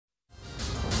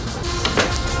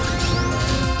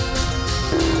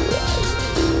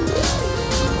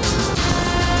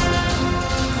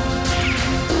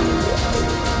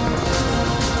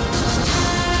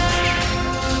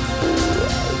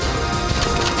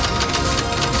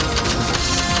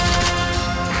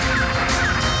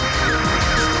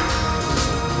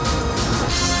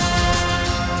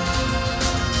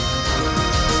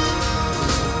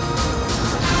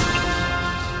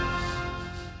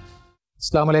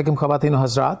Assalamu alaikum Khawateen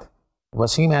Hazrat.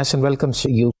 Waseem Ahsan welcomes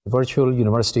you to Virtual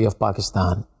University of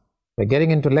Pakistan. We're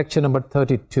getting into lecture number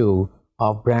 32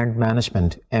 of Brand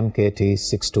Management,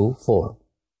 MKT624.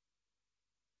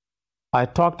 I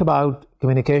talked about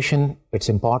communication, its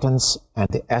importance, and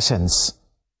the essence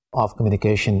of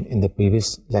communication in the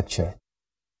previous lecture.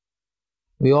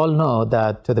 We all know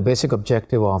that the basic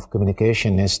objective of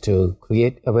communication is to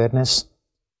create awareness,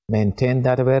 maintain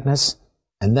that awareness,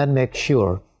 and then make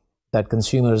sure that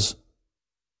consumers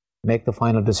make the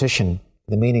final decision,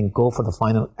 the meaning go for the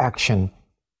final action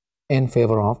in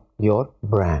favor of your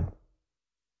brand.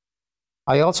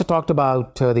 I also talked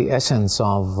about the essence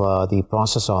of the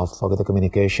process of the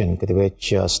communication,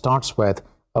 which starts with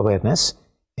awareness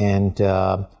and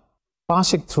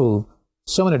passing through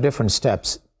so many different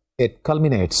steps, it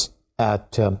culminates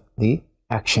at the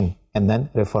action and then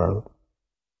referral.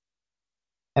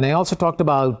 And I also talked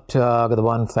about the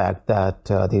one fact that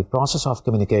the process of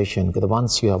communication,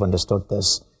 once you have understood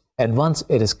this, and once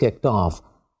it is kicked off,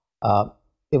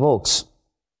 evokes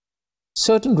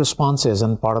certain responses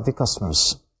on part of the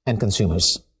customers and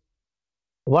consumers.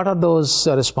 What are those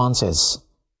responses?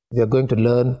 We are going to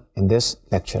learn in this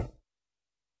lecture.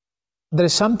 There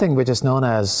is something which is known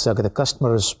as the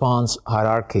customer response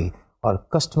hierarchy or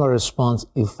customer response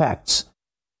effects,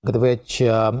 which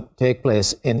take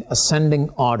place in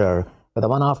ascending order, the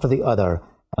one after the other.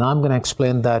 And I'm going to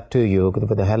explain that to you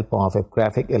with the help of a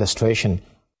graphic illustration.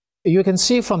 You can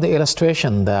see from the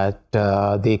illustration that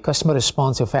the customer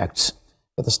response effects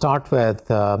start with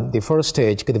the first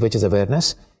stage, which is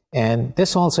awareness, and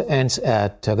this also ends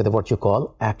at what you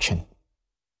call action.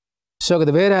 So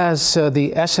whereas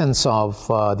the essence of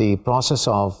the process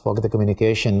of the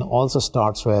communication also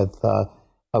starts with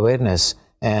awareness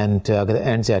and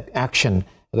ends at action,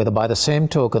 by the same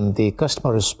token, the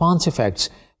customer response effects,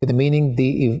 meaning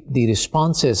the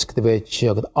responses which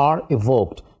are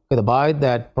evoked by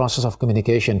that process of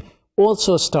communication,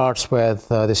 also starts with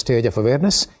the stage of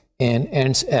awareness and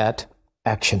ends at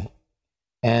action.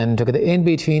 And in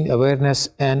between awareness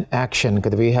and action,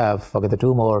 we have the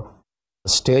two more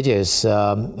stages,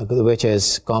 which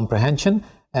is comprehension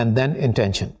and then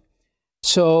intention.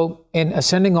 So in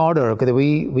ascending order,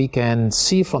 we can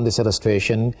see from this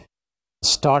illustration,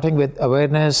 starting with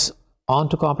awareness, on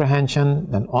to comprehension,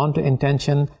 then on to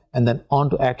intention, and then on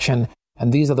to action.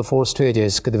 And these are the four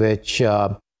stages which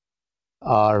are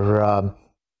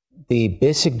the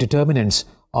basic determinants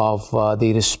of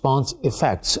the response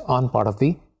effects on part of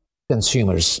the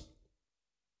consumers.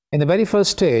 In the very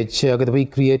first stage, we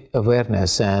create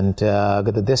awareness, and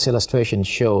this illustration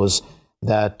shows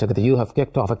that you have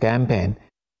kicked off a campaign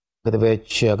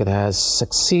which has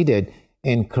succeeded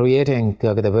in creating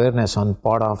awareness on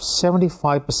part of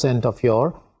 75% of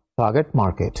your target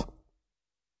market.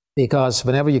 Because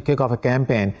whenever you kick off a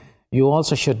campaign, you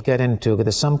also should get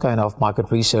into some kind of market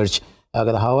research,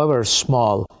 however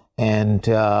small and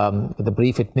the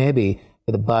brief it may be,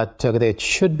 but it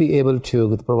should be able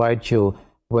to provide you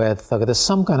with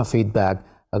some kind of feedback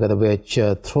which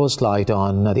throws light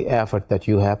on the effort that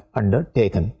you have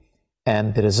undertaken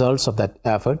and the results of that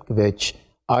effort, which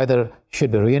either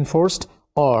should be reinforced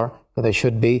or they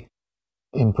should be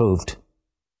improved.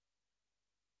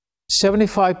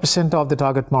 75% of the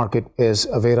target market is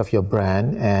aware of your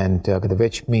brand, and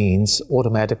which means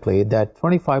automatically that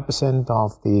 25%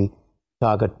 of the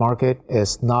target market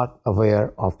is not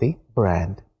aware of the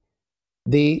brand.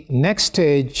 The next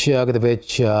stage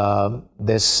which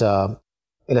this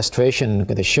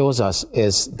illustration shows us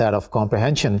is that of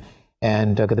comprehension,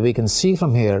 and we can see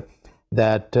from here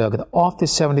that of the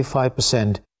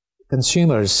 75%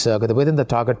 consumers within the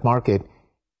target market,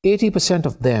 80%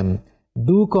 of them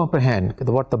do comprehend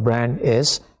what the brand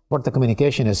is, what the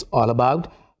communication is all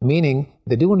about, meaning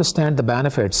they do understand the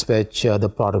benefits which the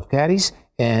product carries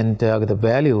and the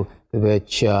value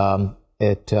which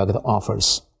it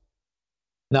offers.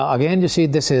 Now again, you see,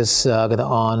 this is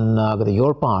on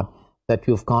your part, that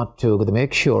you've got to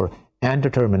make sure and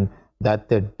determine that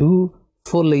they do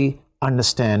fully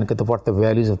understand what the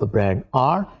values of the brand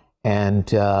are and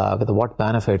what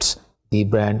benefits the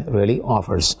brand really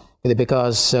offers.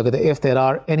 Because if there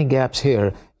are any gaps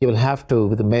here, you will have to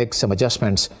make some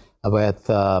adjustments with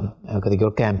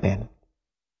your campaign.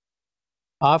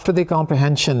 After the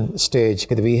comprehension stage,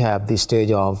 we have the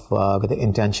stage of the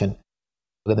intention.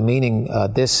 The meaning,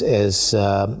 this is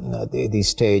the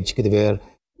stage where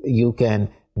you can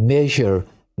measure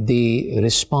the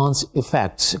response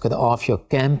effects of your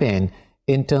campaign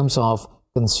in terms of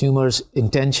consumers'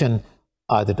 intention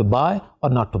either to buy or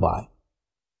not to buy.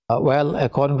 Well,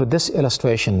 according to this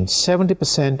illustration,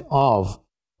 70% of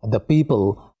the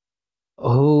people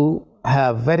who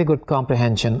have very good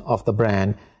comprehension of the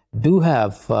brand do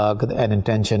have an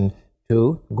intention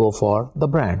to go for the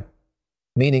brand,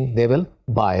 meaning they will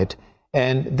buy it.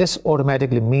 And this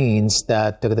automatically means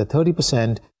that the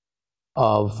 30%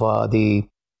 of the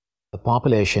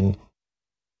population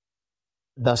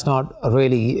does not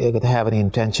really have any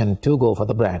intention to go for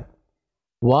the brand.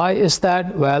 Why is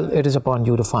that? Well, it is upon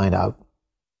you to find out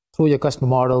through your customer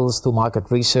models, through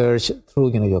market research,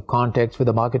 through your contacts with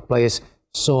the marketplace,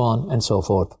 so on and so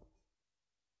forth.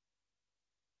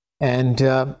 And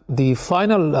the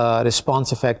final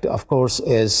response effect, of course,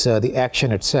 is the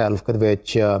action itself,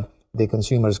 which the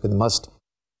consumers must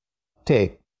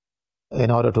take in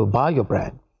order to buy your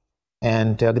brand.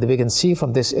 And we can see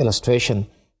from this illustration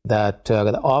that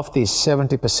of the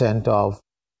 70% of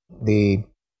the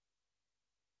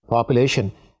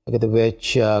population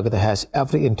which has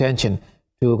every intention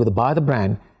to buy the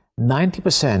brand,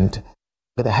 90%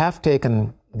 have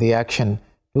taken the action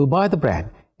to buy the brand.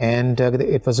 And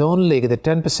it was only the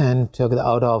 10%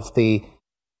 out of the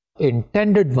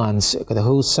intended ones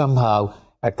who somehow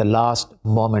at the last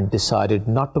moment decided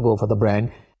not to go for the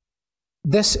brand.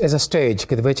 This is a stage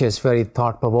which is very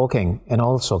thought-provoking and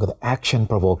also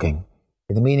action-provoking.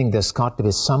 Meaning there's got to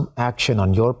be some action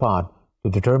on your part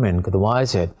to determine why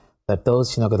is it that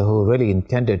those who really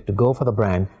intended to go for the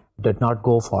brand did not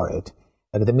go for it.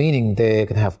 The meaning they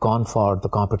have gone for the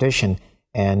competition,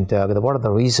 and what are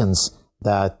the reasons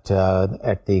that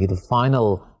at the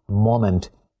final moment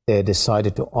they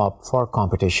decided to opt for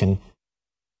competition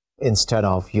instead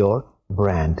of your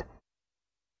brand.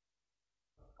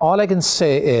 All I can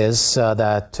say is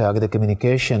that the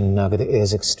communication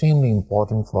is extremely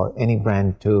important for any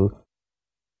brand to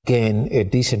gain a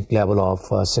decent level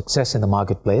of success in the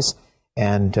marketplace.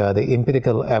 And the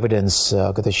empirical evidence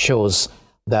shows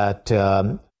that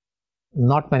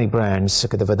not many brands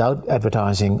without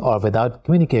advertising or without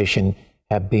communication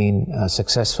have been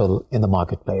successful in the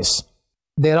marketplace.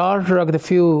 There are a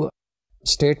few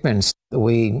statements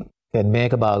we can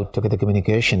make about the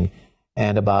communication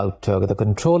and about the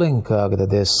controlling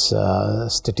this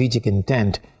strategic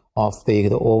intent of the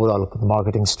overall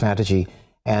marketing strategy.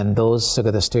 And those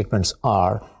the statements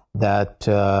are that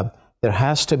there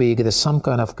has to be some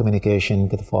kind of communication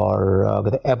for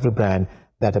every brand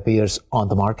that appears on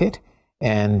the market,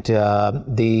 and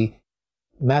the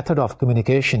method of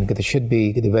communication should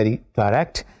be very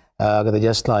direct,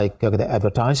 just like the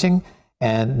advertising.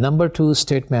 And number two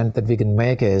statement that we can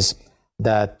make is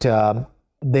that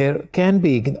there can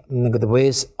be the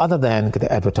ways other than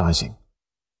the advertising,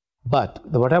 but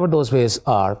whatever those ways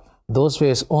are, those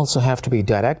ways also have to be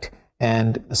direct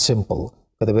and simple,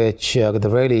 which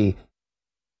really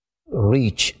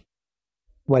reach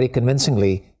very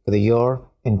convincingly your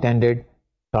intended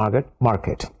target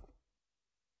market.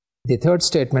 The third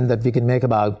statement that we can make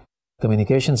about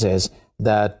communications is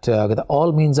that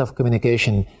all means of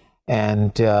communication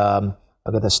and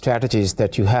the strategies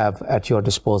that you have at your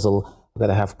disposal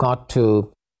have got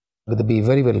to be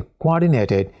very well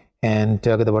coordinated, and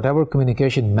whatever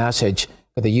communication message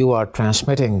that you are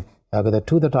transmitting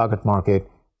to the target market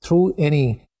through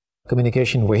any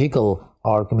communication vehicle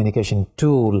or communication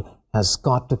tool has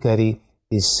got to carry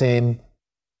the same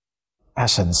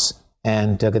essence,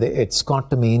 and it's got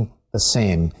to mean the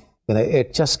same.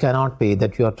 It just cannot be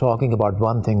that you are talking about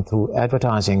one thing through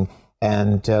advertising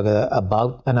and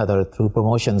about another through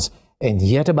promotions, and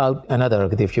yet about another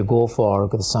if you go for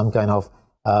some kind of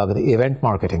event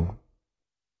marketing.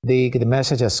 The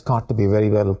message has got to be very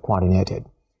well coordinated,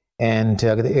 and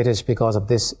it is because of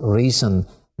this reason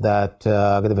that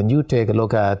when you take a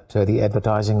look at the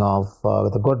advertising of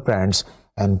the good brands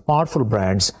and powerful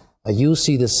brands, you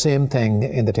see the same thing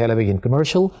in the television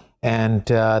commercial, and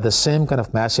the same kind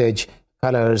of message,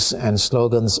 colors and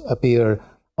slogans appear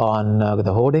on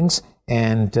the hoardings,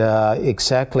 and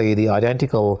exactly the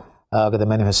identical the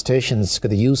manifestations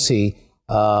that you see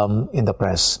in the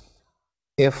press.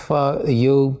 If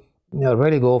you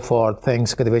really go for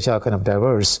things which are kind of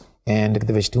diverse and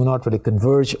which do not really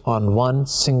converge on one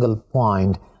single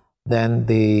point, then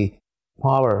the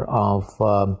power of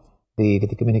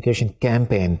the communication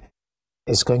campaign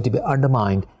is going to be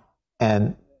undermined,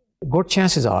 and good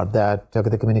chances are that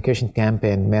the communication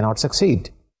campaign may not succeed.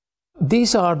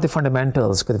 These are the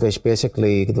fundamentals which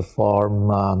basically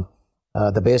form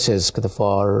the basis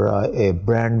for a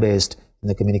brand-based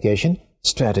communication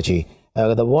strategy.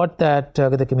 What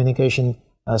the communication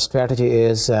strategy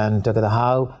is and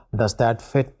how does that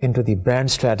fit into the brand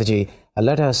strategy,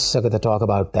 let us talk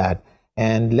about that.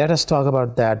 And let us talk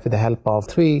about that with the help of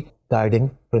three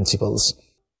guiding principles.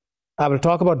 I will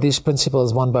talk about these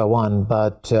principles one by one,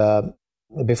 but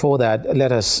before that,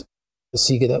 let us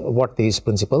see what these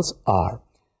principles are.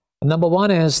 Number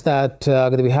one is that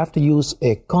we have to use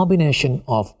a combination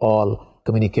of all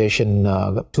communication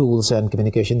tools and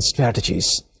communication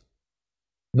strategies,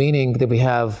 meaning that we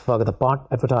have the part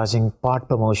advertising, part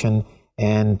promotion,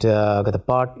 and the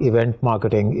part event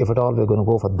marketing, if at all we're going to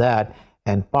go for that,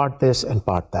 and part this and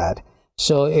part that.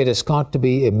 So it has got to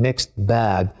be a mixed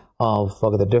bag of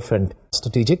the different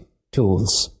strategic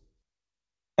tools.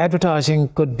 Advertising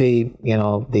could be,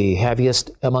 the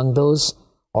heaviest among those,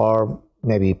 or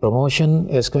maybe promotion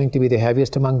is going to be the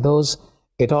heaviest among those.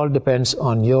 It all depends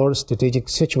on your strategic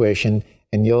situation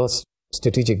and your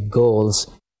strategic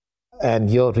goals and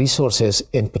your resources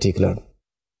in particular.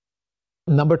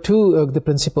 Number two, the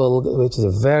principle, which is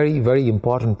a very, very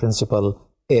important principle,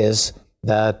 is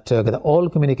that all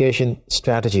communication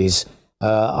strategies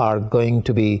are going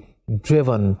to be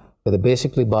driven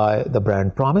basically by the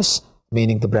brand promise,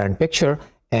 meaning the brand picture,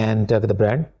 and the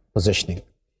brand positioning.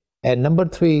 And number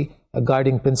three, a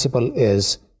guiding principle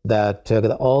is that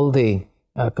all the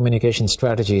communication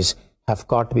strategies have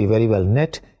got to be very well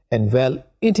knit and well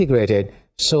integrated,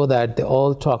 so that they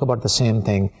all talk about the same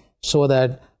thing, so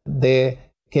that they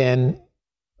can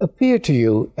appear to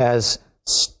you as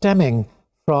stemming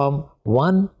from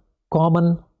one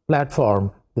common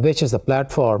platform, which is the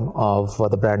platform of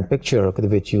the brand picture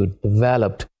which you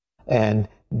developed, and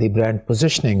the brand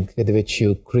positioning which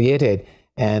you created,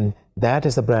 and that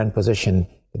is the brand position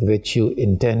which you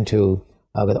intend to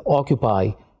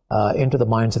occupy into the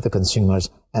minds of the consumers,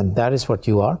 and that is what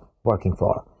you are working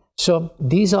for. So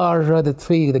these are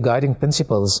the guiding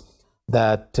principles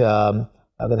that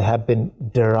have been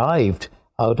derived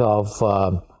out of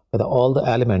all the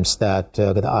elements that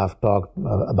I've talked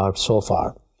about so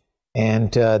far.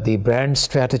 And the brand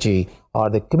strategy, or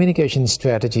the communication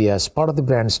strategy as part of the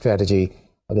brand strategy,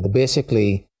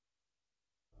 basically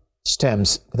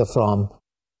stems from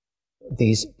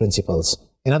these principles.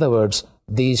 In other words,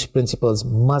 these principles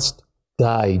must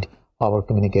guide our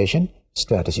communication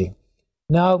strategy.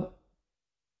 Now,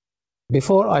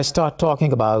 before I start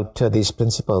talking about these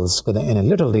principles in a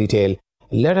little detail,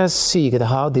 let us see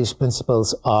how these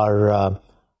principles are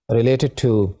related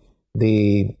to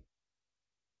the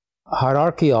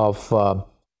hierarchy of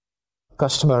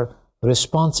customer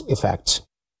response effects.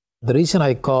 The reason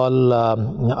I call,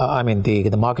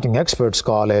 the marketing experts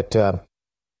call it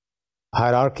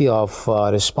hierarchy of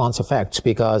response effects,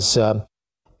 because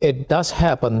it does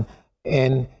happen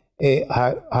in a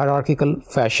hierarchical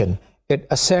fashion. It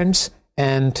ascends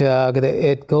and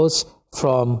it goes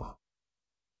from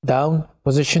down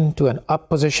position to an up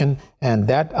position, and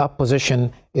that up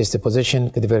position is the position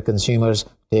where consumers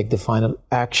take the final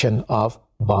action of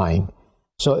buying.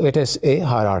 So it is a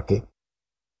hierarchy.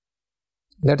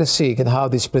 Let us see how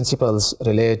these principles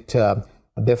relate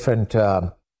different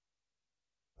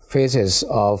phases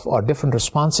of, or different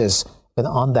responses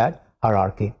on that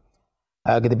hierarchy.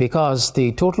 Because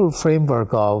the total framework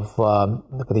of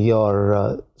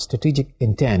your strategic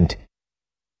intent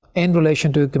in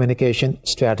relation to communication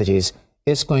strategies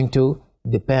is going to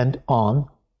depend on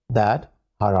that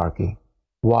hierarchy.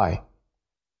 Why?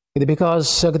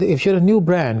 Because if you're a new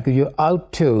brand, you're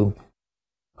out to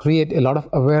create a lot of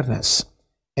awareness,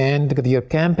 and your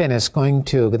campaign is going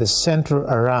to center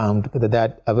around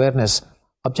that awareness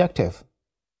objective.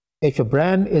 If your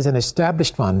brand is an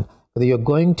established one, you're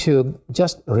going to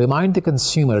just remind the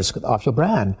consumers of your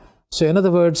brand. So in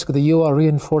other words, you are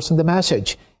reinforcing the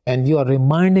message and you are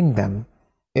reminding them.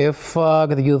 If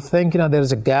you think there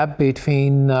is a gap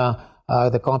between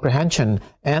the comprehension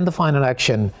and the final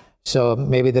action, so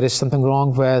maybe there is something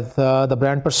wrong with the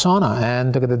brand persona,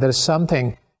 and there is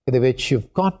something which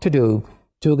you've got to do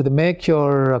to make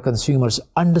your consumers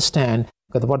understand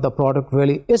what the product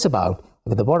really is about,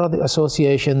 what are the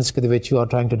associations which you are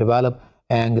trying to develop,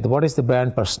 and what is the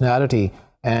brand personality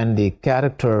and the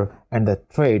character and the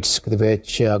traits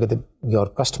which your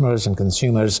customers and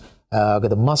consumers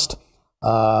must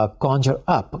conjure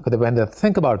up when they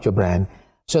think about your brand.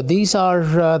 So these are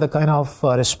the kind of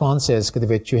responses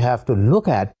which you have to look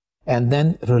at and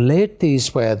then relate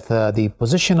these with the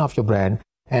position of your brand,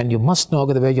 and you must know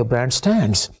where your brand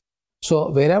stands. So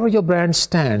wherever your brand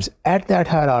stands at that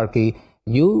hierarchy,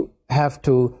 you have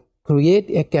to create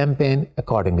a campaign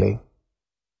accordingly.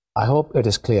 I hope it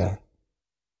is clear.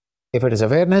 If it is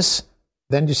awareness,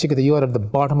 then you see that you are at the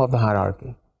bottom of the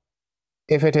hierarchy.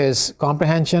 If it is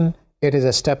comprehension, it is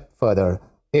a step further.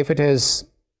 If it is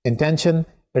intention,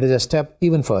 it is a step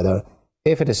even further.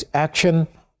 If it is action,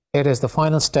 it is the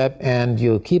final step, and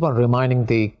you keep on reminding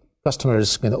the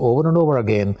customers over and over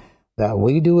again that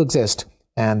we do exist,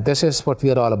 and this is what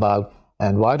we are all about,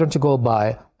 And why don't you go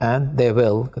buy? And they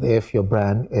will, if your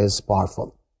brand is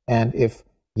powerful and if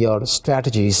your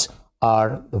strategies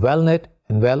are well knit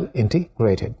and well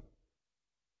integrated.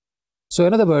 So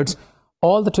in other words,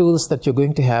 all the tools that you're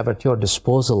going to have at your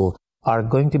disposal are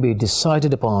going to be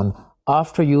decided upon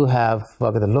after you have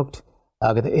looked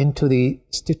into the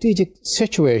strategic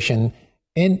situation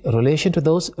in relation to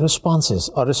those responses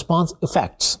or response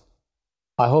effects.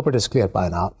 I hope it is clear by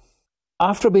now.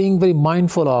 After being very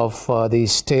mindful of the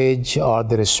stage or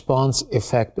the response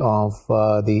effect of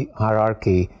the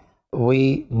hierarchy,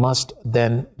 we must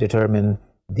then determine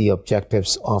the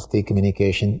objectives of the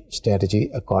communication strategy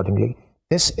accordingly.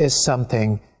 This is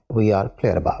something we are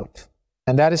clear about.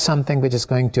 And that is something which is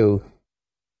going to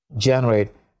generate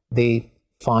the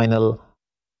final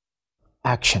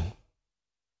action.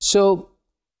 So,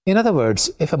 in other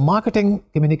words, if a marketing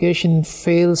communication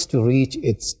fails to reach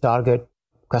its target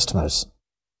customers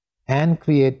and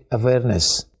create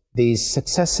awareness, these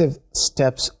successive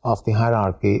steps of the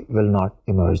hierarchy will not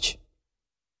emerge.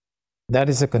 That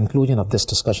is the conclusion of this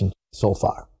discussion so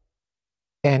far.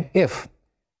 And if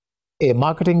a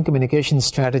marketing communication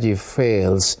strategy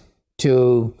fails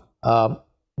to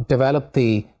develop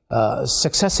the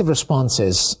successive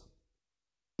responses,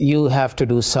 you have to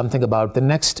do something about the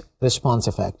next response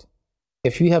effect.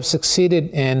 If you have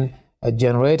succeeded in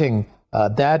generating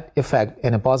that effect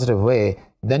in a positive way,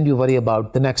 then you worry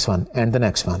about the next one and the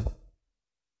next one.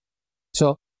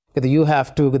 So you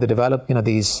have to develop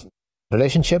these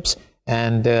relationships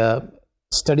and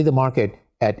study the market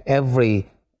at every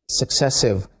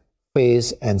successive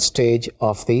phase and stage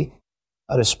of the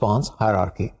response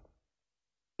hierarchy.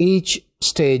 Each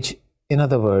stage, in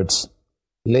other words,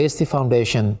 lays the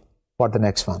foundation for the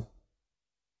next one.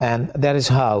 And that is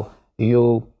how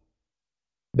you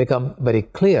become very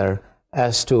clear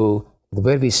as to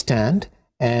where we stand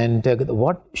and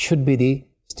what should be the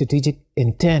strategic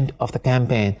intent of the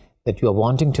campaign that you are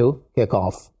wanting to kick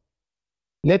off.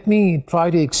 Let me try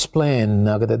to explain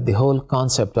the whole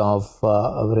concept of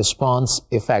response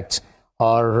effects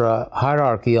or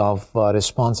hierarchy of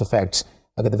response effects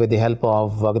with the help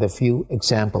of a few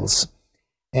examples.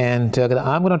 And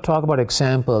I'm going to talk about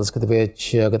examples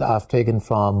which I've taken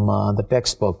from the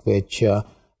textbook, which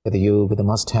you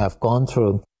must have gone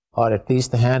through, or at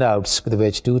least the handouts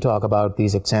which do talk about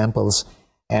these examples.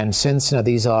 And since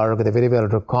these are very well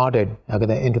recorded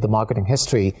into the marketing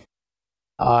history,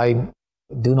 I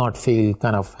do not feel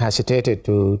kind of hesitated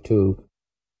to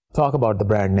talk about the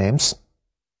brand names.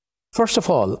 First of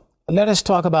all, let us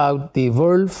talk about the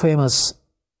world famous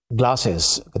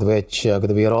glasses which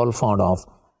we are all fond of.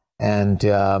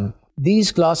 And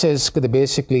these glasses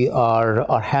basically are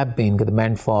or have been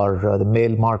meant for the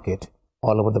male market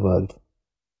all over the world.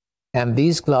 And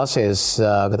these glasses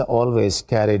always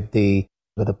carried the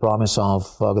promise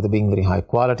of being very high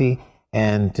quality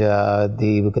and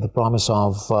the promise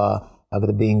of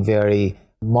being very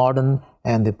modern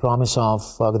and the promise of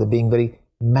being very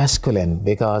masculine,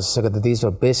 because these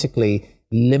were basically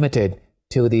limited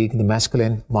to the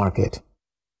masculine market.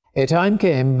 A time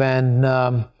came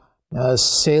when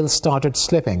sales started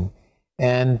slipping,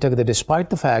 and despite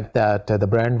the fact that the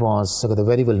brand was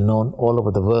very well known all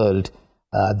over the world,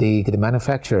 the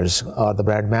manufacturers or the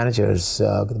brand managers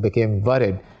became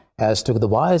worried as to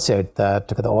why is it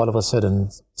that all of a sudden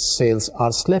sales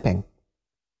are slipping,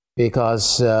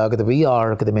 because we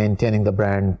are maintaining the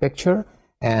brand picture,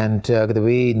 and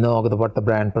we know what the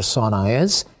brand persona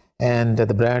is, and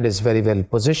the brand is very well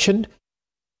positioned.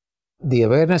 The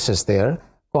awareness is there,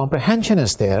 comprehension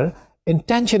is there,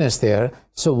 intention is there.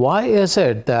 So why is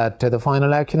it that the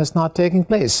final action is not taking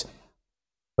place?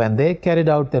 When they carried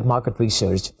out their market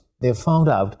research, they found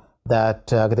out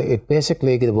that it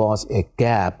basically was a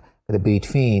gap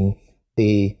between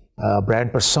the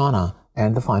brand persona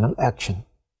and the final action.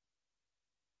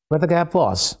 Where the gap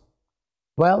was?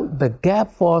 Well, the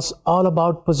gap was all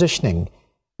about positioning,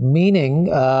 meaning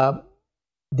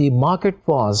the market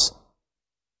was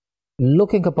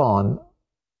looking upon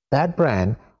that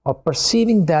brand or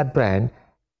perceiving that brand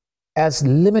as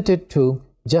limited to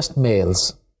just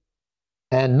males.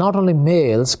 And not only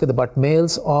males, but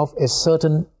males of a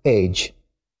certain age.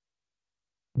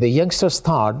 The youngsters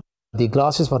thought the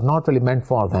glasses were not really meant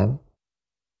for them.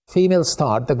 Females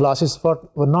thought the glasses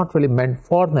were not really meant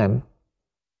for them.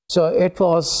 So it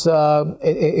was,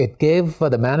 it gave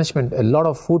the management a lot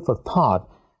of food for thought.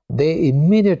 They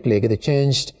immediately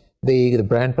changed the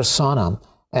brand persona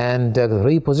and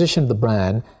repositioned the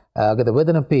brand with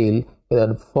an appeal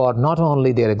for not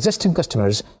only their existing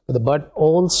customers, but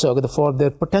also for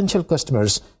their potential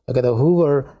customers who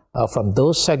were from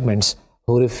those segments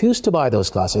who refused to buy those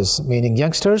glasses, meaning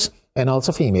youngsters and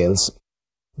also females.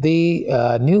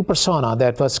 The new persona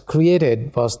that was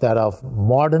created was that of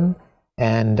modern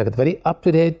and very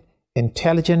up-to-date,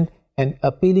 intelligent, and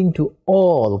appealing to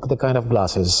all the kind of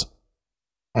glasses.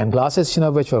 And glasses,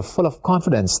 which were full of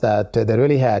confidence that they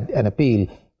really had an appeal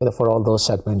for all those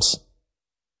segments.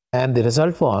 And the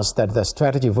result was that the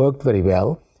strategy worked very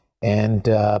well, and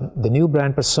the new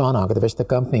brand persona which the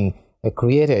company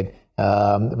created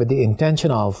with the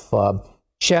intention of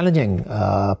challenging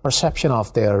perception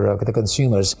of the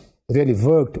consumers really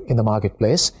worked in the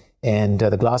marketplace, and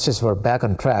the glasses were back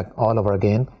on track all over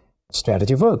again.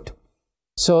 Strategy worked.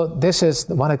 So this is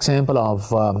one example of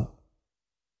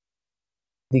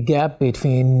the gap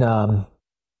between the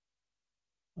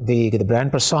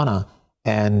brand persona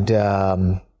and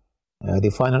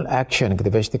the final action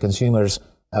which the consumers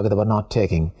were not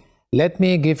taking. Let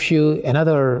me give you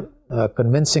another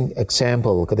convincing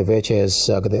example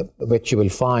which you will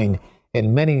find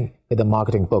in many of the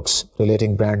marketing books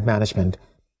relating brand management,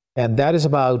 and that is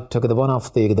about one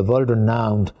of the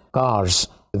world-renowned cars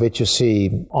which you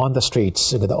see on the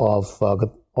streets of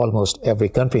almost every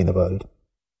country in the world.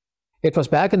 It was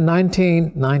back in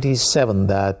 1997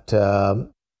 that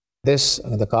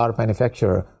the car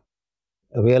manufacturer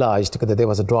realized that there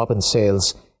was a drop in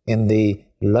sales in the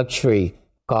luxury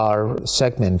car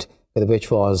segment,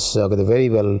 which was very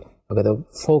well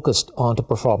focused onto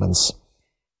performance.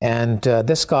 And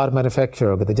this car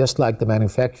manufacturer, just like the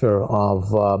manufacturer of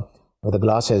the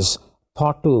glasses,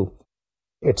 thought to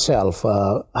itself,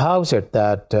 how is it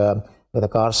that the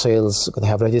car sales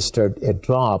have registered a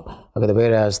drop,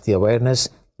 whereas the awareness,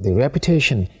 the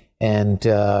reputation, and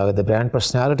the brand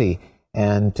personality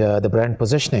and the brand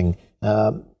positioning,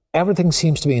 everything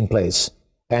seems to be in place,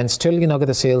 and still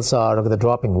the sales are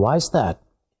dropping. Why is that?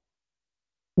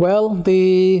 Well,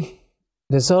 the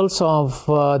results of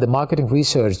the marketing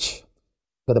research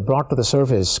that brought to the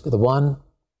surface the one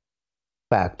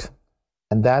fact,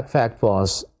 and that fact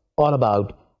was all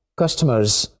about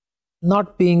customers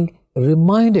not being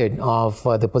reminded of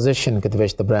the position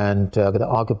which the brand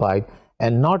occupied,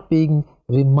 and not being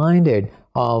reminded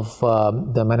of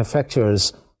the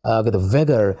manufacturers' the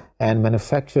vigor and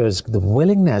manufacturers' the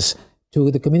willingness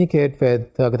to communicate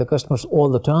with the customers all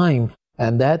the time,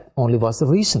 and that only was the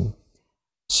reason.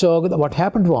 So what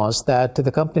happened was that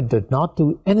the company did not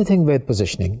do anything with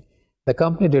positioning. The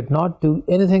company did not do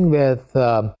anything with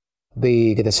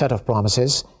the set of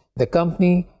promises. The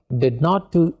company did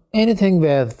not do anything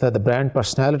with the brand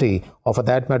personality, or for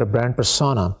that matter brand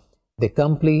persona. The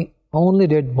company only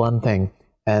did one thing,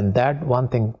 and that one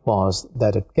thing was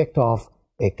that it kicked off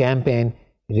a campaign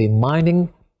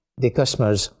reminding the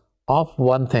customers of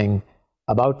one thing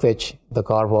about which the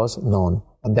car was known,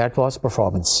 and that was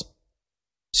performance.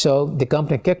 So the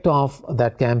company kicked off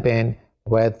that campaign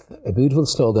with a beautiful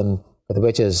slogan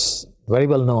which is very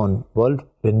well known, world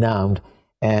renowned,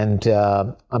 and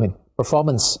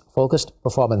performance focused,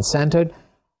 performance centered.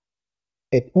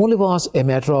 It only was a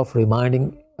matter of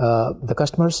reminding the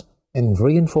customers and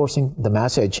reinforcing the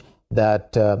message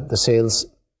that the sales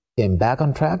came back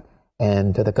on track,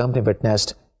 and the company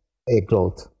witnessed a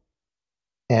growth.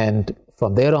 And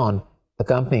from there on, the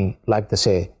company, like they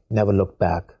say, never looked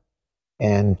back.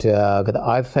 And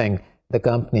I think the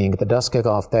company does kick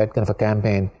off that kind of a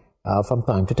campaign from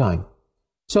time to time.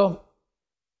 So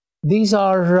these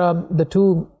are the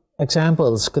two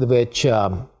examples which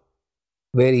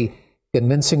very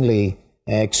convincingly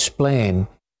explain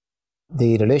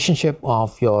the relationship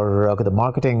of your the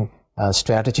marketing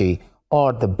strategy,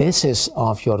 or the basis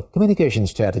of your communication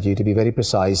strategy, to be very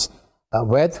precise,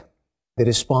 with the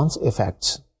response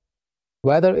effects.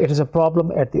 Whether it is a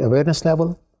problem at the awareness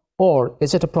level, or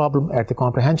is it a problem at the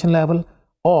comprehension level,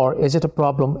 or is it a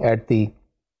problem at the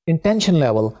intention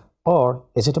level, or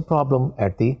is it a problem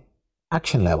at the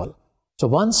action level? So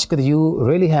once you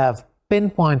really have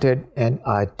pinpointed and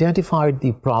identified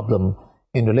the problem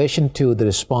in relation to the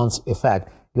response effect,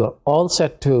 you are all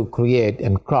set to create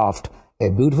and craft a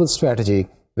beautiful strategy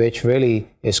which really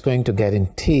is going to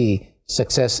guarantee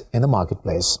success in the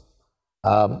marketplace.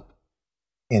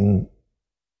 In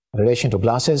relation to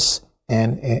glasses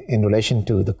and in relation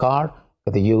to the car,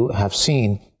 you have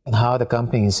seen how the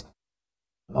companies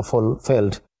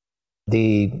fulfilled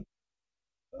the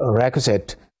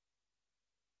requisite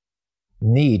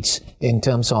needs in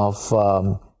terms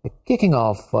of kicking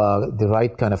off the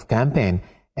right kind of campaign,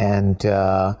 and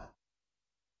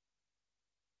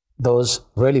those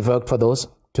really worked for those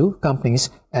two companies,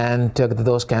 and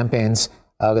those campaigns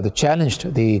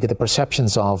challenged the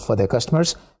perceptions of their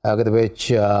customers,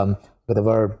 which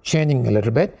were changing a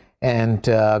little bit, and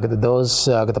those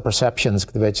the perceptions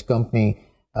which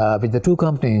which the two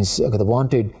companies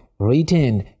wanted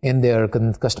retained in their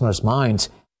customers' minds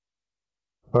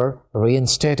were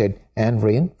reinstated and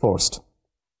reinforced.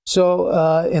 So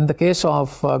in the case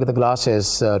of the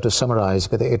glasses, to summarize,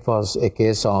 it was a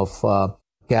case of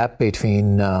gap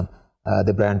between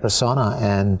the brand persona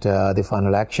and the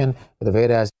final action,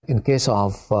 whereas in case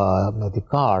of the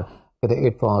car,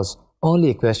 it was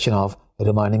only a question of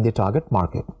reminding the target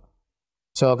market.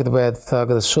 So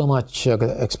with so much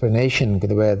explanation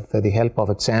with the help of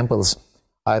examples,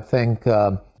 I think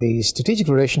the strategic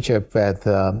relationship with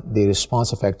the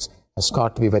response effects has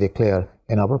got to be very clear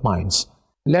in our minds.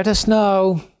 Let us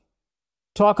now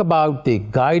talk about the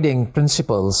guiding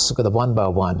principles one by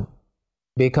one,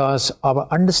 because our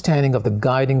understanding of the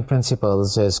guiding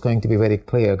principles is going to be very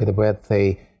clear with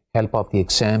the help of the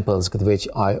examples which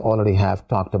I already have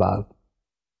talked about.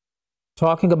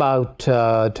 Talking about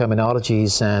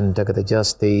terminologies and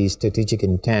just the strategic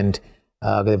intent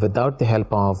without the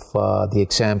help of the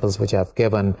examples which I've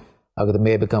given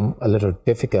may become a little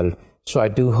difficult. So I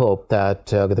do hope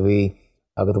that we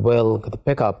will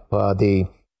pick up the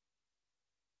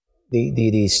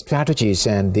strategies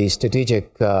and the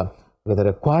strategic the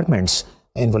requirements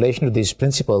in relation to these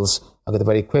principles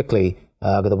very quickly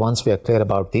once we are clear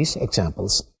about these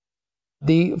examples.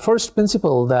 The first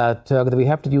principle that we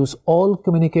have to use all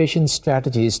communication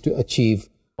strategies to achieve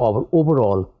our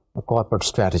overall corporate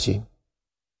strategy.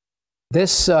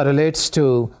 This relates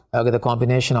to the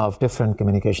combination of different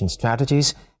communication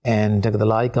strategies, and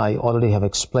like I already have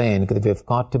explained, we've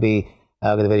got to be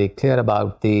very clear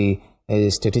about the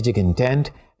strategic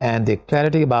intent, and the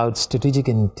clarity about strategic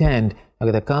intent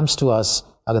that comes to us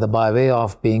by way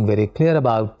of being very clear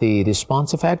about the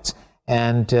response effects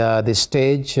and the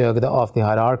stage of the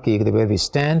hierarchy where we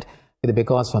stand,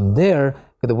 because from there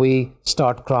we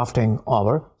start crafting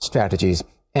our strategies,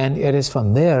 and it is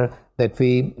from there that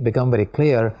we become very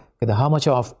clear how much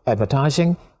of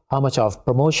advertising, how much of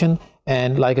promotion,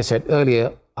 and like I said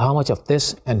earlier, how much of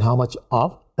this and how much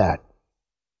of that.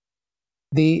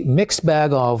 The mixed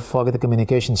bag of the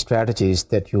communication strategies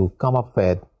that you come up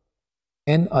with,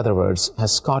 in other words,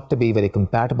 has got to be very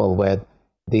compatible with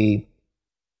the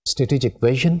strategic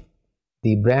vision,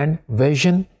 the brand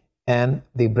vision, and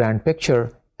the brand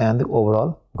picture and the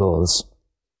overall goals.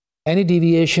 Any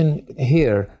deviation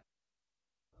here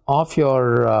of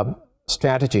your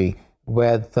strategy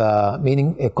with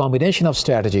meaning a combination of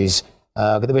strategies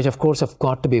which of course have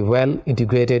got to be well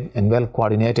integrated and well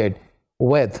coordinated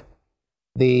with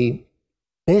the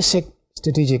basic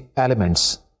strategic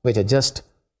elements which I just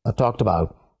talked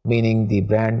about, meaning the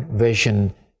brand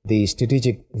vision, the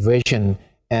strategic vision,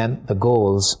 and the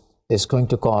goals, is going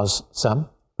to cause some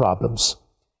problems.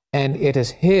 And it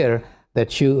is here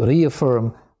that you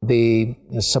reaffirm the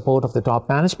support of the top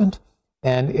management,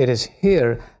 and it is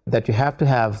here that you have to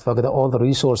have all the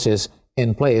resources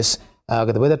in place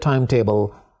with a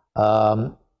timetable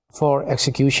for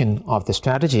execution of the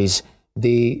strategies.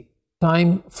 The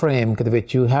time frame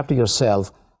which you have to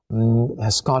yourself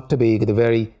has got to be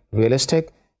very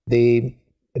realistic. The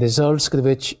results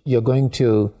which you're going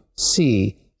to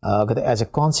see as a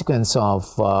consequence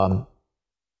of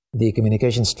the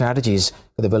communication strategies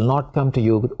will not come to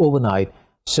you overnight.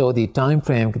 So the time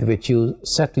frame which you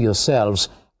set to yourselves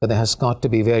has got to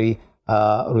be very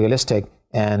realistic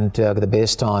and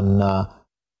based on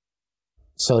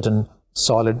certain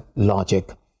solid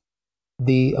logic.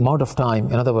 The amount of time,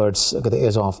 in other words,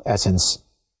 is of essence.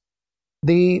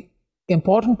 The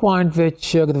important point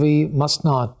which we must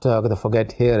not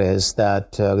forget here is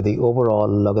that the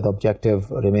overall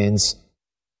objective remains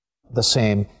the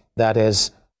same. That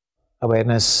is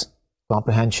awareness,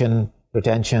 comprehension,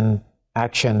 retention,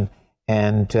 action,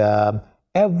 and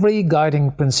every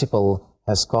guiding principle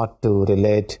has got to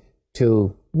relate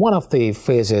to one of the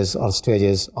phases or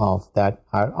stages of that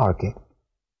hierarchy.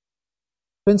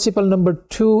 Principle number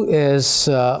 2 is,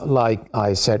 like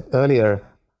I said earlier,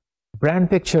 brand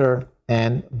picture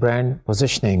and brand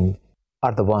positioning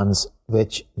are the ones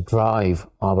which drive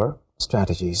our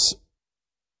strategies.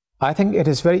 I think it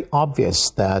is very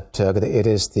obvious that it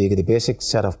is the basic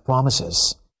set of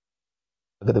promises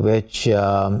which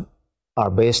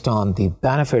are based on the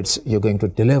benefits you're going to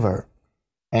deliver,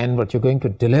 and what you're going to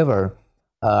deliver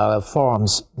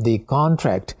forms the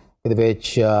contract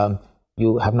which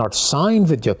you have not signed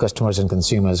with your customers and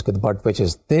consumers, but which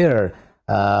is there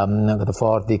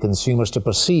for the consumers to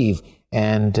perceive.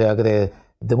 And the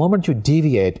moment you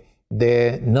deviate,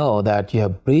 they know that you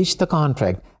have breached the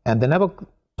contract, and they never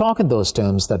talk in those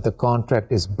terms that the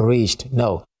contract is breached.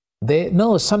 No, they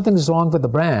know something is wrong with the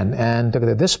brand, and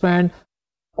this brand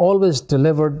always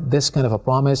delivered this kind of a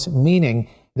promise, meaning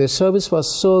the service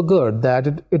was so good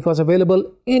that it was available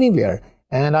anywhere,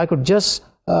 and I could just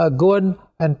go in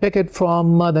and pick it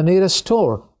from the nearest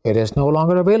store. It is no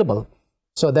longer available.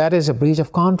 So that is a breach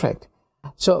of contract.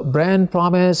 So brand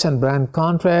promise and brand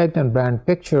contract and brand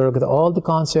picture, all the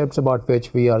concepts about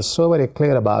which we are so very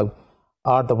clear about,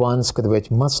 are the ones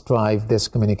which must drive this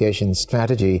communication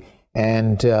strategy.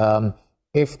 And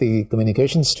if the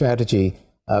communication strategy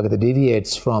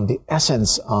deviates from the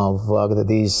essence of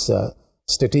these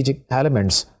strategic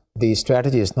elements, the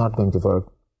strategy is not going to work.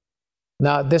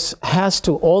 Now,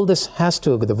 all this has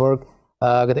to work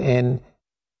in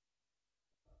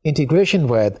integration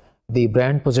with the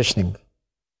brand positioning,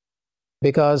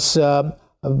 because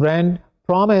brand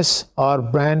promise or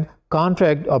brand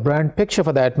contract or brand picture,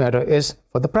 for that matter, is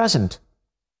for the present.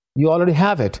 You already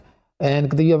have it,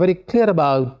 and you're very clear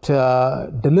about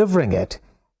delivering it,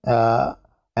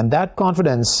 and that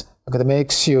confidence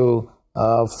makes you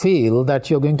feel that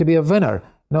you're going to be a winner.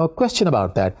 No question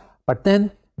about that. But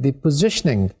then the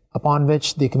positioning upon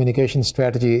which the communication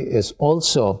strategy is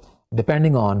also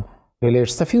depending on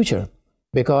relates the future,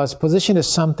 because position is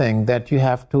something that you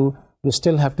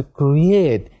still have to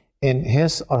create in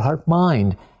his or her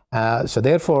mind. So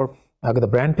therefore, the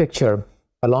brand picture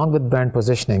along with brand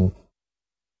positioning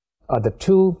are the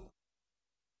two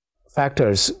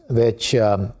factors which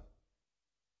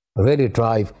really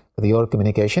drive your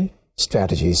communication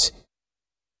strategies.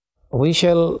 We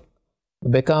shall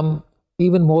become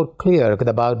even more clear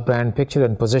about brand picture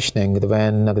and positioning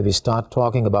when we start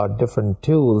talking about different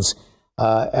tools,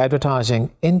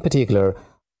 advertising in particular,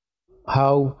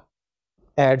 how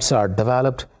ads are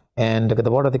developed, and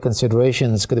what are the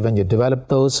considerations when you develop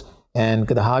those, and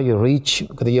how you reach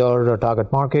your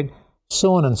target market,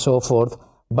 so on and so forth.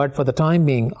 But for the time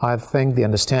being, I think the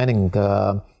understanding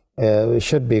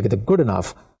should be good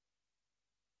enough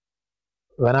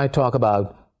when I talk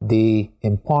about the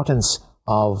importance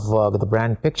of the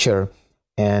brand picture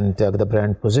and the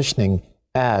brand positioning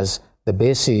as the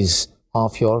basis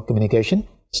of your communication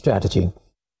strategy.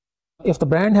 If the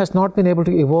brand has not been able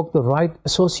to evoke the right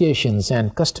associations,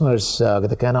 and customers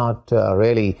they cannot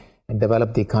really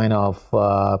develop the kind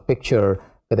of picture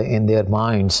in their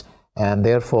minds, and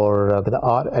therefore they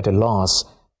are at a loss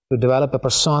to develop a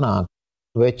persona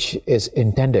which is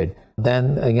intended,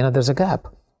 then there's a gap.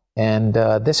 And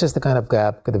this is the kind of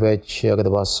gap which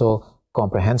was so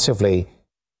comprehensively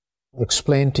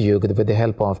explained to you with the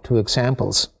help of two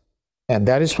examples. And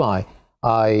that is why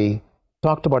I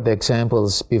talked about the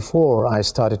examples before I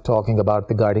started talking about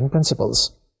the guiding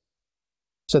principles.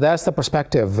 So that's the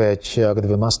perspective which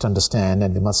we must understand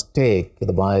and we must take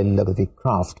while we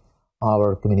craft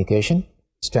our communication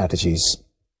strategies.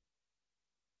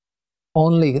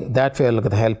 Only that will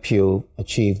help you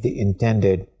achieve the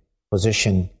intended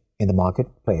position in the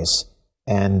marketplace.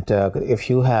 And if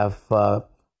you have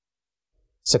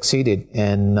succeeded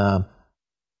in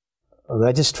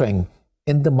registering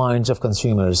in the minds of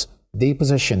consumers the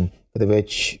position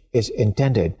which is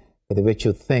intended, which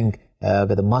you think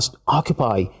must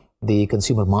occupy the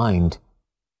consumer mind,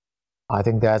 I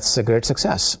think that's a great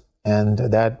success. And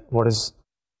that what is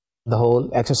the whole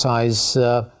exercise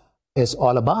is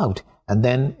all about. And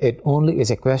then it only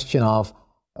is a question of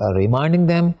reminding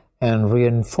them and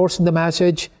reinforcing the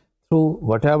message through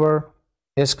whatever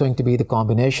is going to be the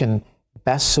combination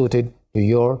best suited to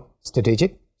your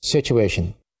strategic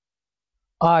situation.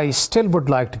 I still would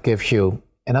like to give you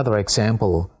another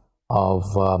example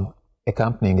of a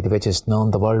company which is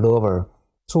known the world over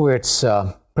through its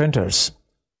printers,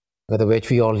 which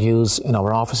we all use in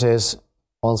our offices,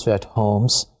 also at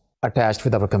homes, attached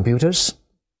with our computers.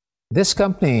 This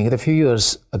company, a few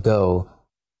years ago,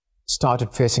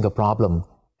 started facing a problem,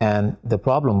 and the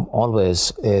problem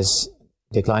always is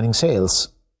declining sales.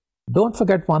 Don't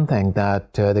forget one thing,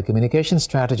 that the communication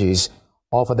strategies,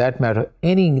 or for that matter,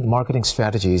 any marketing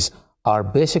strategies, are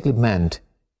basically meant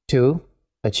to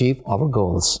achieve our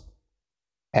goals.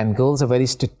 And goals are very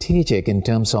strategic in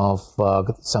terms of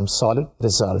some solid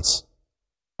results.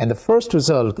 And the first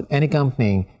result any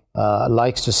company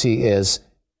likes to see is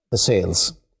the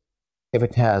sales. If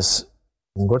it has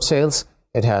good sales,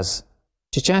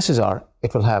 chances are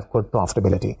it will have good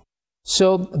profitability.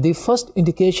 So the first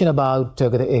indication about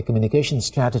a communication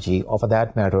strategy, or for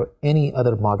that matter, any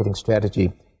other marketing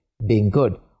strategy being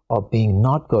good or being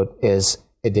not good, is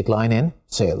a decline in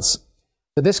sales.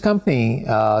 So this company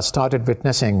started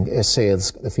witnessing a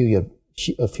sales a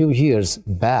few years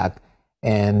back,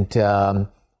 and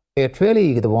it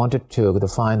really wanted to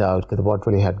find out what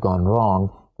really had gone wrong,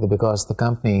 because the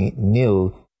company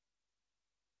knew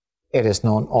it is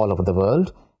known all over the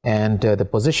world, and the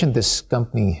position this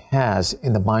company has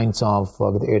in the minds of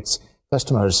its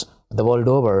customers the world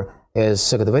over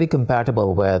is very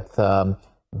compatible with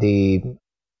the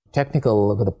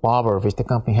technical the power which the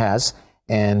company has,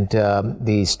 and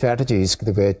the strategies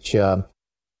which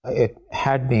it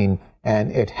had been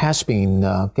and it has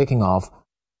been kicking off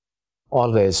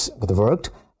always worked.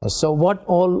 So what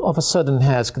all of a sudden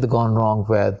has gone wrong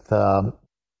with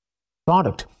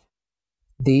product?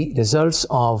 The results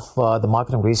of the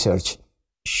marketing research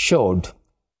showed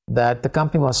that the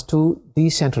company was too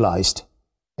decentralized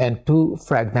and too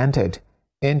fragmented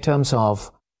in terms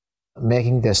of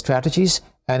making their strategies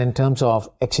and in terms of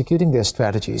executing their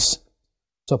strategies.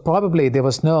 So probably there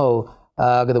was no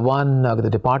the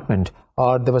department,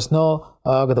 or there was no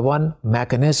the one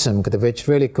mechanism which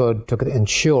really could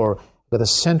ensure the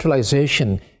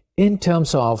centralization in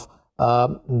terms of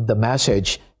the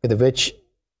message which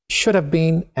should have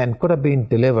been and could have been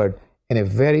delivered in a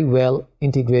very well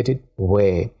integrated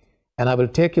way. And I will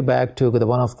take you back to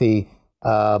one of the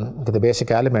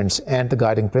basic elements and the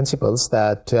guiding principles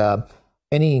that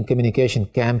any communication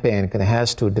campaign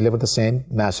has to deliver the same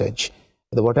message.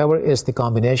 Whatever is the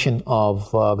combination of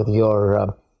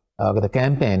your the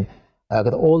campaign,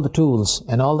 all the tools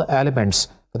and all the elements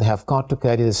that have got to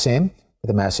carry the same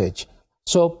the message.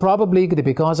 So probably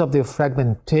because of the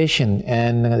fragmentation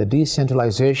and the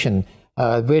decentralization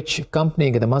which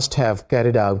company must have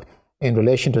carried out in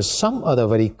relation to some other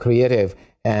very creative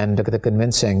and the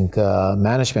convincing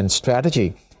management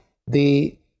strategy,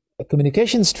 the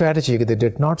communication strategy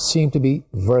did not seem to be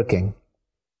working.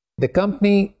 The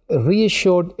company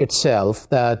reassured itself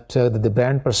that the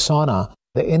brand persona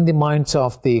in the minds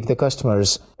of the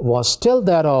customers was still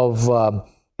that of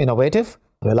innovative,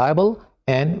 reliable,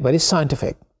 and very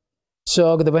scientific.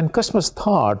 So when customers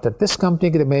thought that this company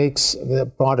makes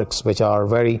products which are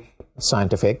very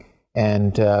scientific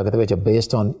and which are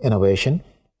based on innovation,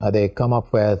 they come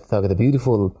up with the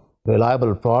beautiful,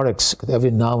 reliable products every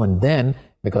now and then,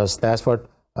 because that's what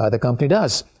the company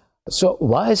does. So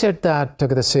why is it that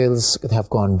the sales have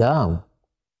gone down?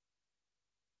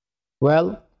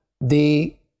 Well,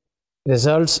 the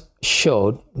results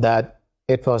showed that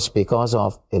it was because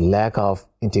of a lack of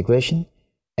integration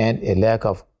and a lack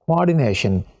of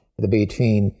coordination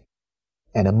between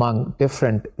and among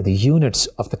different units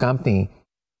of the company,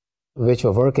 which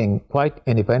were working quite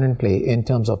independently in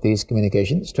terms of these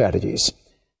communication strategies.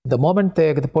 The moment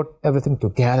they put everything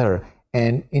together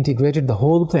and integrated the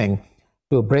whole thing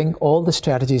to bring all the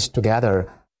strategies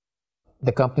together,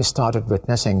 the company started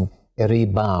witnessing a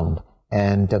rebound,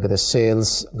 and the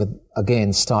sales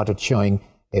again started showing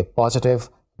a positive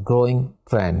growing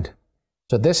trend.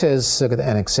 So this is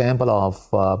an example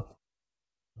of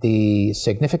the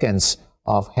significance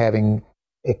of having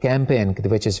a campaign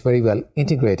which is very well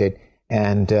integrated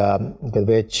and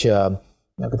which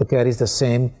carries the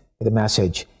same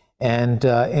message. And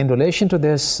in relation to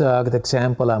this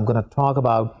example, I'm going to talk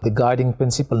about the guiding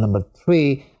principle number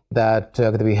 3, that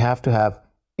we have to have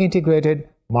integrated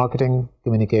marketing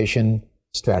communication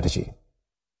strategy.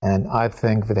 And I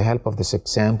think with the help of this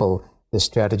example, the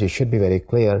strategy should be very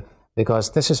clear,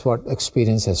 because this is what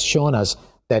experience has shown us,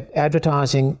 that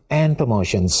advertising and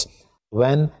promotions,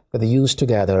 when they're used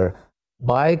together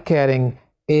by carrying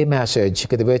a message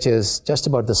which is just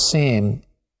about the same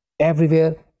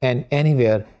everywhere and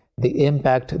anywhere, the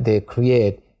impact they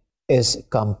create is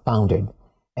compounded.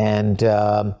 And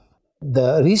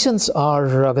the reasons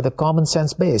are the common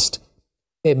sense based.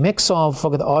 A mix of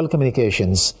all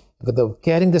communications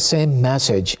carrying the same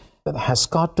message has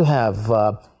got to have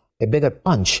a bigger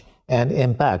punch and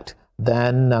impact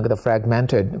than the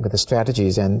fragmented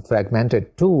strategies and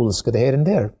fragmented tools here and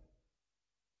there.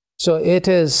 So it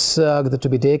is to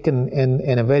be taken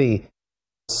in a very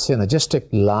synergistic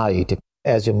light,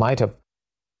 as you might have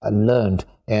learned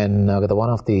in one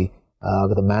of the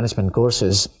management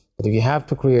courses. You have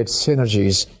to create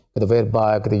synergies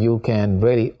whereby you can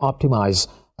really optimize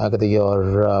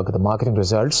your marketing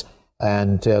results,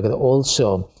 and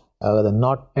also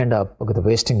not end up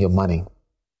wasting your money.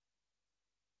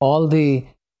 All the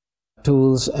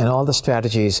tools and all the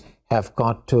strategies have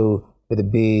got to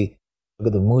be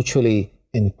mutually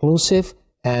inclusive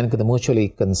and mutually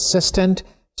consistent,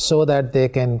 so that they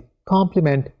can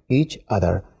complement each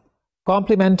other.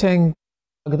 Complementing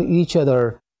each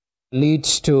other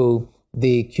leads to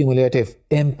the cumulative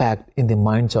impact in the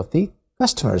minds of the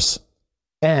customers,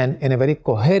 and in a very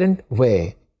coherent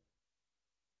way.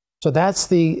 So that's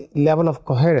the level of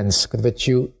coherence which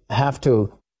you have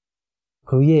to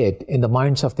create in the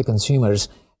minds of the consumers,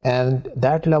 and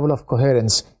that level of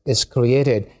coherence is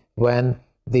created when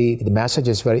the message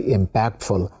is very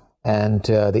impactful. and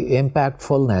the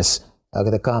impactfulness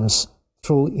that comes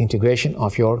through integration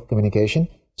of your communication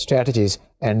strategies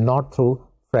and not through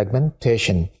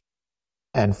fragmentation.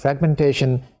 And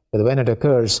fragmentation, when it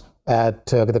occurs at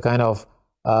the kind of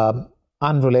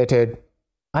unrelated,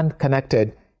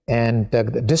 unconnected, and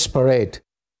disparate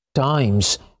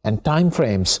times and time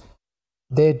frames,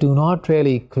 they do not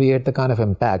really create the kind of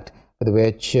impact with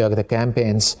which the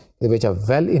campaigns, which are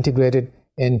well integrated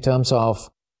in terms of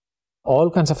all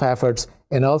kinds of efforts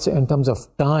and also in terms of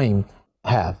time,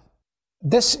 have.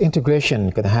 This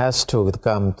integration has to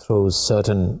come through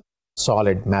certain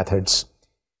solid methods,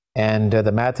 and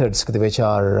the methods which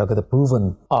are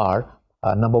proven are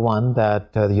number one, that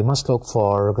you must look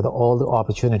for all the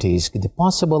opportunities, the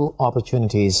possible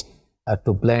opportunities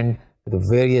to blend the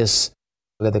various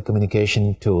the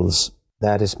communication tools.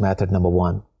 That is method number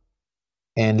one.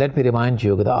 And let me remind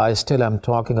you that I still am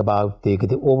talking about the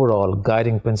overall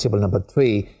guiding principle number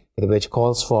 3, which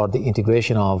calls for the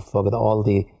integration of all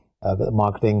the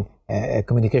marketing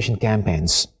communication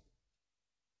campaigns.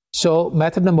 So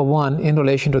method number 1 in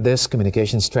relation to this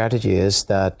communication strategy is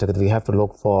that we have to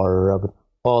look for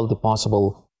all the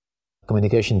possible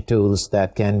communication tools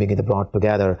that can be brought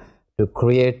together to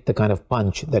create the kind of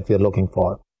punch that we are looking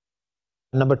for.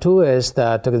 Number 2 is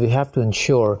that we have to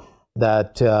ensure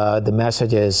that the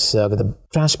message is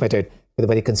transmitted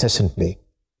very consistently.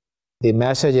 The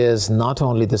message is not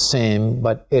only the same,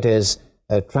 but it is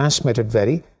transmitted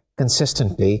very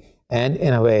consistently and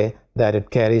in a way that it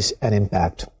carries an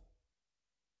impact.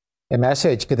 A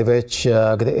message which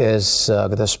is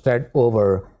spread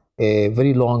over a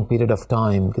very long period of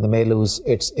time may lose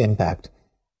its impact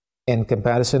in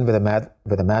comparison with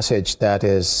a message that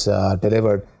is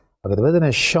delivered within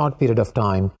a short period of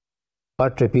time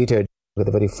but repeated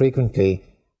very frequently.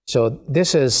 So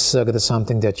this is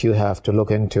something that you have to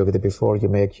look into before you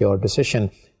make your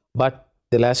decision. But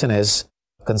the lesson is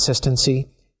consistency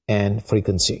and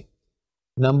frequency.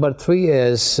 Number 3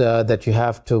 is that you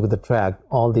have to track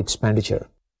all the expenditure.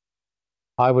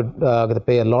 I would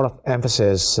pay a lot of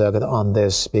emphasis on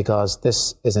this, because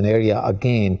this is an area,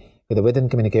 again, within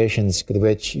communications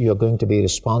which you are going to be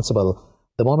responsible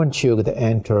the moment you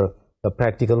enter the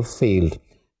practical field.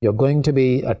 You're going to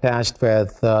be attached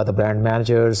with the brand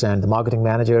managers and the marketing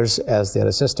managers as their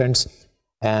assistants,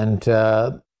 and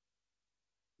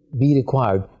be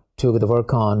required to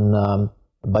work on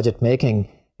budget making,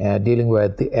 dealing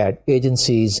with the ad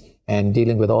agencies and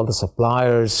dealing with all the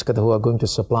suppliers who are going to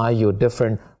supply you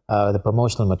different the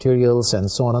promotional materials and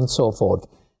so on and so forth.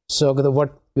 So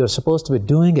what you're supposed to be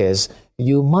doing is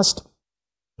you must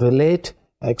relate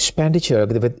expenditure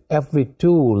with every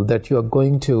tool that you are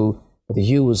going to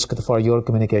use for your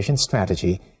communication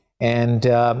strategy, and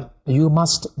you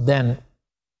must then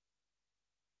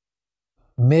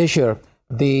measure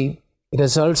the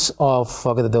results of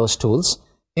those tools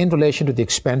in relation to the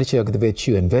expenditure which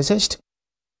you envisaged,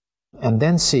 and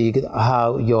then see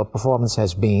how your performance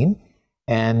has been,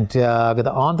 and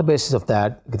on the basis of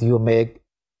that you make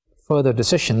further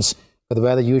decisions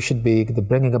whether you should be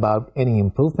bringing about any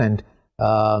improvement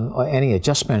or any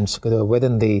adjustments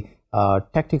within the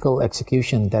technical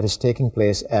execution that is taking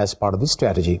place as part of the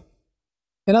strategy.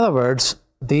 In other words,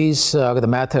 these the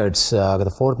methods,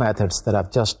 the 4 methods that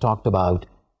I've just talked about,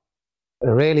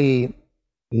 really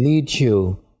lead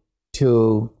you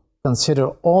to consider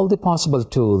all the possible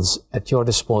tools at your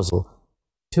disposal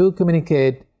to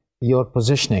communicate your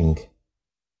positioning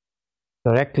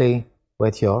directly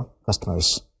with your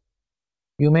customers.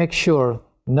 You make sure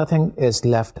nothing is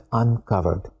left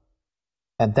uncovered.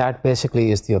 And that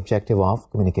basically is the objective of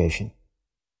communication.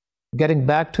 Getting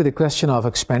back to the question of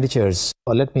expenditures,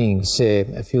 let me say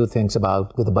a few things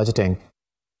about the budgeting,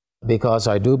 because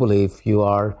I do believe you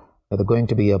are going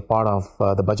to be a part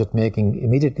of the budget making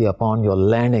immediately upon your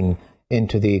landing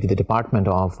into the department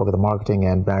of the marketing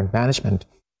and brand management.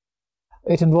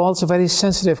 It involves a very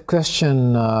sensitive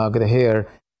question here,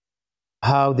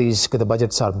 how these the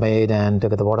budgets are made, and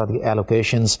what are the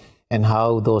allocations and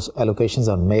how those allocations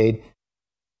are made.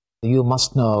 You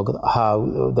must know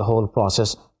how the whole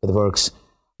process works.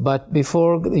 But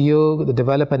before you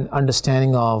develop an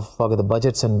understanding of the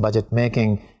budgets and budget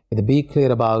making, be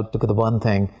clear about the one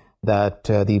thing, that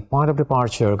the point of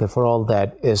departure for all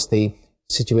that is the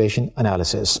situation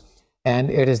analysis.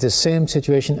 And it is the same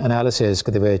situation analysis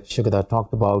which I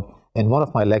talked about in one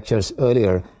of my lectures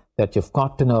earlier, that you've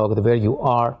got to know where you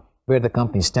are, where the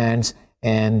company stands,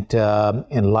 and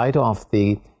in light of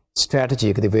the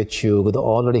strategy which you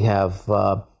already have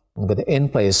in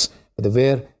place,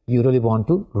 where you really want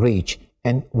to reach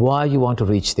and why you want to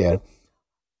reach there.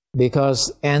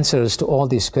 because answers to all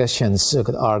these questions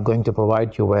are going to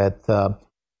provide you with the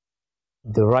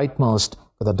rightmost,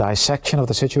 the dissection of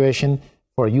the situation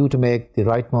for you to make the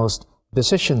rightmost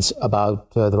decisions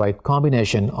about the right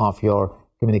combination of your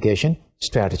communication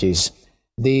strategies.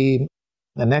 The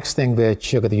next thing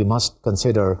which you must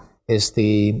consider is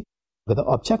the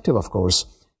objective, of course,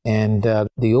 and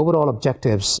the overall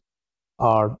objectives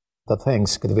are the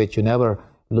things which you never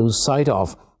lose sight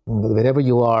of wherever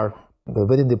you are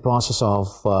within the process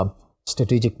of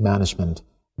strategic management.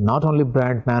 Not only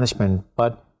brand management,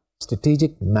 but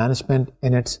strategic management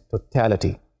in its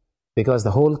totality, because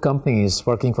the whole company is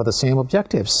working for the same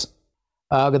objectives.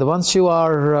 Once you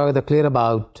are clear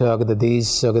about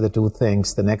these the two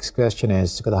things, the next question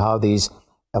is how these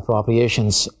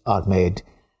appropriations are made.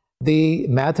 The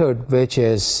method which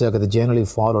is generally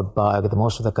followed by the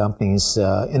most of the companies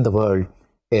in the world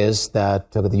is that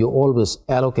you always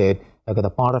allocate the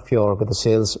part of your the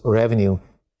sales revenue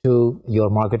to your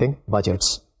marketing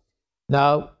budgets.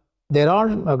 Now, there are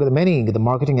many the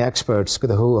marketing experts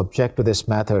who object to this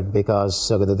method because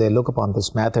they look upon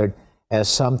this method as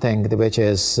something which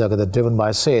is driven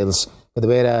by sales,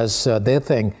 whereas they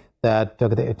think that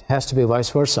it has to be vice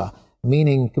versa,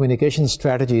 meaning communication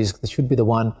strategies should be the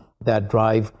one that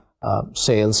drive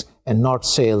sales and not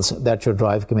sales that should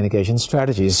drive communication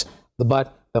strategies.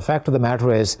 But the fact of the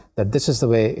matter is that this is the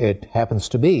way it happens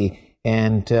to be,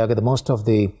 and most of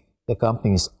the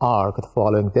companies are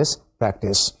following this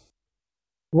practice.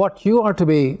 What you are to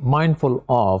be mindful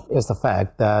of is the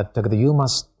fact that you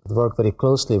must work very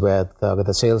closely with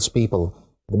the salespeople,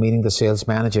 meaning the sales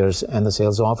managers and the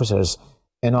sales officers,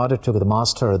 in order to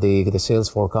master the sales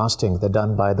forecasting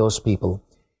done by those people.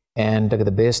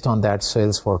 And based on that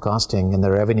sales forecasting and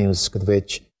the revenues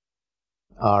which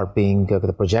are being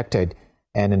projected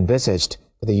and envisaged,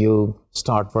 you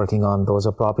start working on those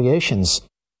appropriations,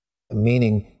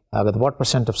 meaning what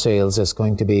percent of sales is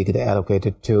going to be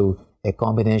allocated to a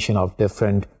combination of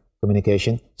different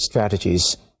communication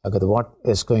strategies. What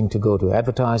is going to go to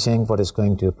advertising, what is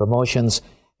going to promotions,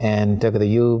 and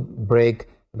you break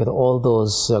all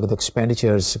those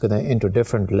expenditures into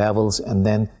different levels and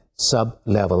then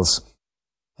sub-levels,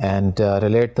 and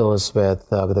relate those with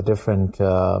the different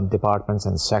departments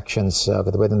and sections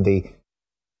within the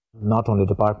not only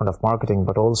Department of Marketing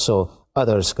but also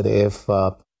others if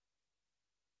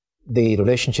the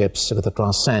relationships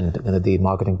transcend the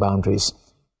marketing boundaries.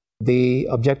 The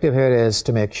objective here is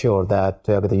to make sure that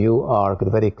you are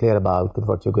very clear about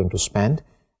what you're going to spend,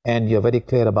 and you're very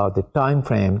clear about the time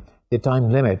frame, the time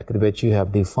limit which you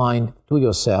have defined to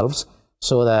yourselves,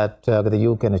 so that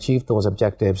you can achieve those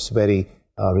objectives very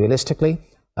realistically.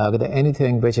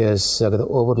 Anything which is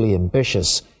overly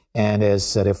ambitious and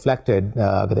is reflected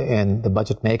in the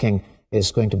budget making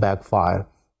is going to backfire.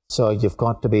 So you've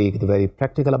got to be very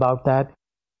practical about that.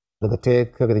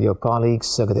 Take your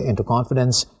colleagues into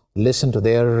confidence, listen to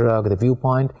their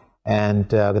viewpoint, and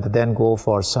then go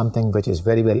for something which is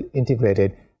very well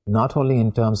integrated, not only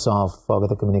in terms of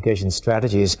the communication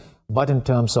strategies, but in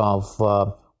terms of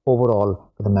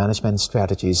overall the management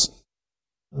strategies.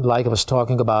 Like I was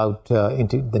talking about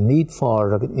the need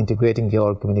for integrating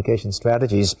your communication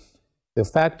strategies, the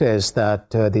fact is that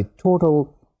the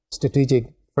total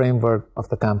strategic framework of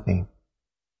the company,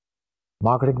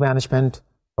 marketing management,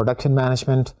 production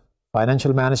management,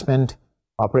 financial management,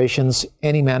 operations,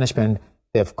 any management,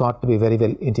 they've got to be very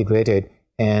well integrated,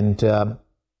 and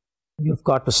you've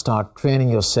got to start training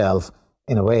yourself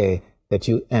in a way that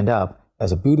you end up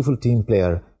as a beautiful team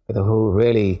player who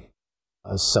really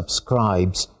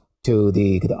subscribes to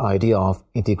the idea of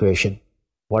integration,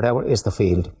 whatever is the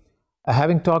field.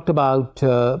 Having talked about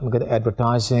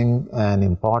advertising and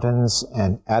importance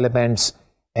and elements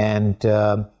and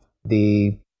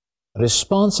the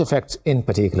response effects in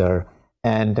particular,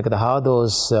 and how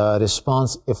those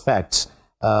response effects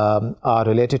are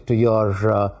related to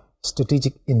your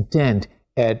strategic intent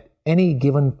at any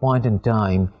given point in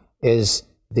time, is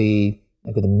the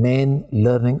main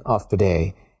learning of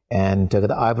today. And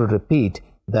I will repeat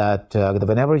that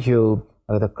whenever you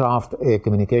craft a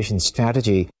communication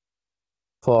strategy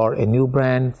for a new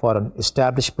brand, for an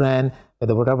established brand,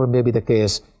 whatever may be the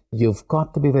case, you've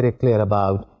got to be very clear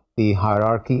about the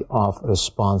hierarchy of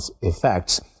response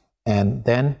effects, and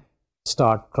then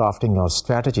start crafting your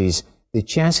strategies. The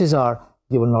chances are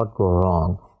you will not go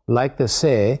wrong. Like they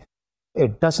say,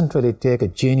 it doesn't really take a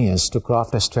genius to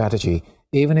craft a strategy.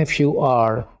 Even if you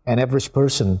are an average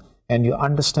person and you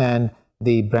understand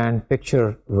the brand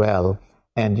picture well,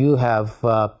 and you have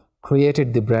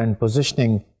created the brand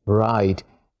positioning right,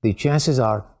 the chances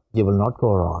are you will not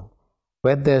go wrong.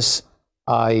 With this,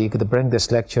 I could bring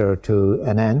this lecture to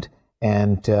an end,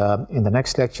 and in the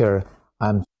next lecture,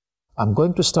 I'm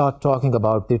going to start talking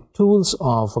about the tools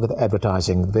of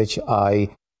advertising, which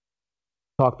I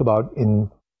talked about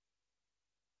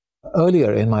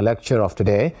earlier in my lecture of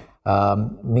today,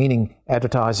 meaning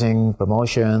advertising,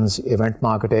 promotions, event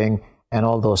marketing, and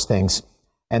all those things.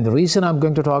 And the reason I'm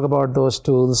going to talk about those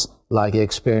tools, like I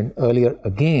explained earlier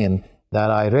again, that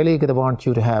I really want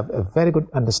you to have a very good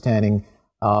understanding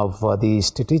of the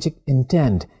strategic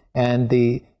intent and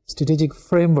the strategic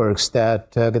frameworks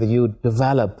that you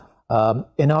develop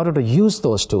in order to use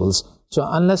those tools. So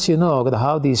unless you know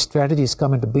how these strategies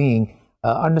come into being,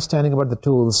 understanding about the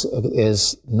tools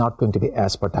is not going to be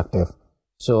as productive.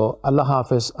 So Allah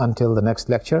Hafiz until the next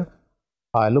lecture.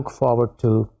 I look forward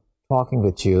to talking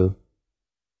with you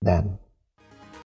then.